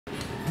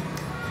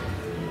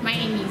My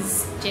name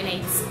is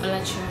Janet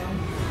Olajuwon.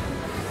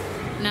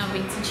 Now I've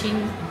been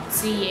teaching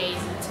 2 years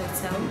in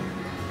total.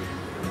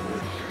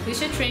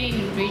 Teacher training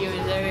in radio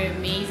was very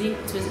amazing.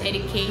 It was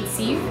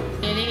educative.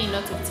 I learned a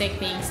lot of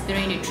techniques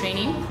during the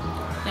training.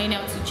 Learning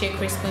how to check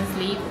response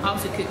lead, how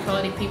to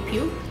call the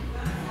pupil,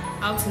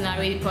 how to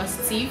narrate the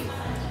positive.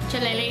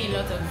 Actually, I learned a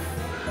lot of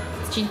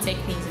teaching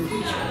techniques in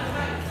radio.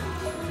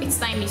 Each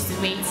time is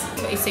to wait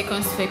 8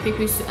 seconds for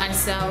pupils to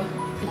answer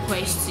the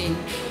question.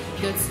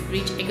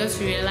 I got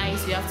to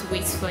realize you have to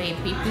wait for a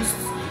pupil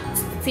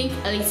to think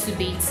a little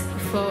bit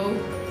before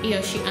he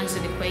or she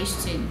answers the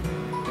question.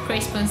 The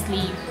response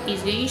lead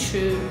is going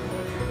through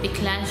the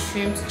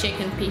classroom to check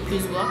on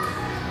pupils' work,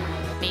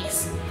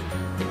 makes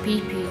the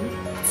pupil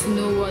to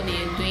know what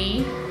they are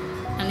doing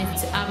and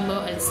to have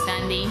more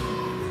understanding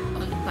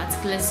on the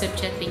particular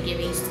subject being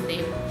given to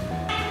them.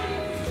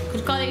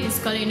 Good calling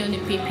is calling on the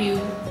pupil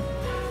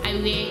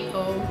aware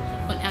or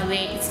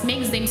unaware. It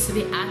makes them to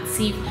be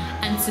active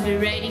and to be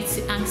ready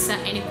to answer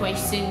any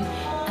question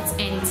at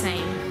any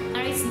time.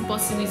 Narrating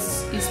positive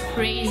is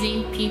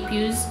praising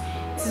pupils.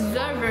 It is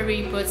very,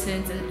 very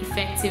important and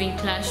effective in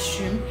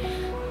classroom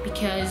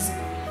because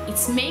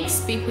it makes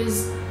people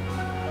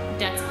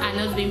that are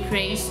not being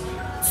praised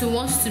to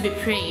want to be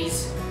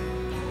praised.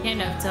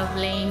 Kind of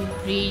doubling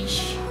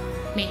bridge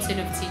method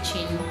of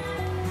teaching.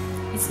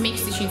 It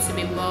makes teaching to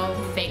be more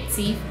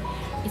effective.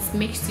 It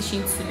makes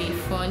teaching to be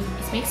fun.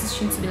 It makes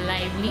teaching to be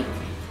lively,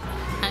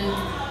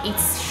 and it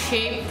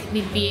shapes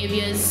the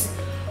behaviors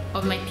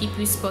of my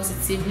pupils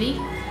positively,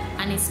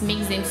 and it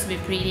makes them to be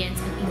brilliant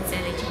and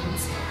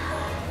intelligent.